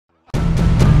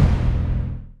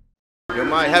Yo,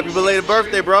 Mike, happy belated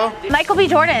birthday, bro. Michael B.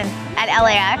 Jordan at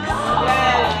LAX.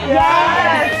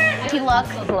 Yes! He looks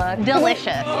delicious.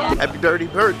 Happy dirty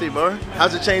birthday, bro.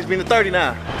 How's it change being a 30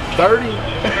 now? 30?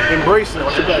 Embrace it.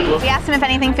 What's your back, bro? We asked him if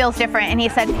anything feels different, and he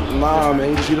said, Nah, man,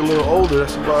 you just get a little older.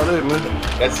 That's about it, man.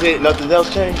 That's it? Nothing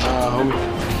else changed? Homie.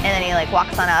 and then he like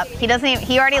walks on up. He doesn't even,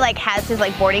 he already like has his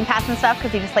like boarding pass and stuff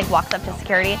because he just like walks up to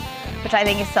security, which I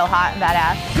think is so hot and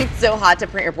badass. It's so hot to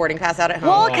print your boarding pass out at home.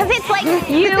 Well, because it's like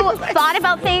you thought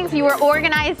about things, you were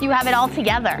organized, you have it all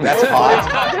together. That's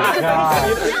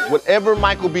hot. Whatever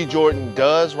Michael B. Jordan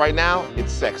does right now,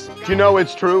 it's sexy. Do you know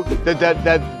it's true that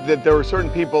there are certain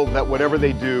people that whatever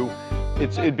they do,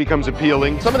 it becomes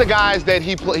appealing? Some of the guys that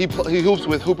he hoops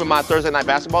with, hooping my Thursday night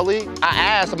basketball league, I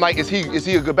asked, I'm like, is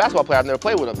he a good basketball player? I've never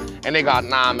played with him. And they go,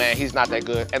 nah, man, he's not that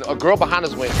good. And a girl behind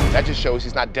us went, that just shows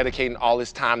he's not dedicating all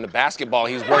his time to basketball.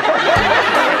 He's working.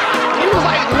 He was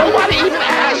like, nobody even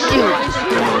asked you.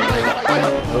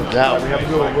 No doubt.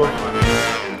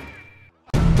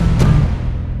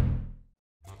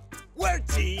 We're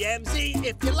TMZ.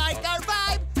 If you like our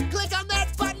vibe, click on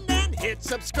that button and hit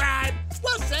subscribe.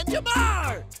 We'll send you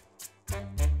more.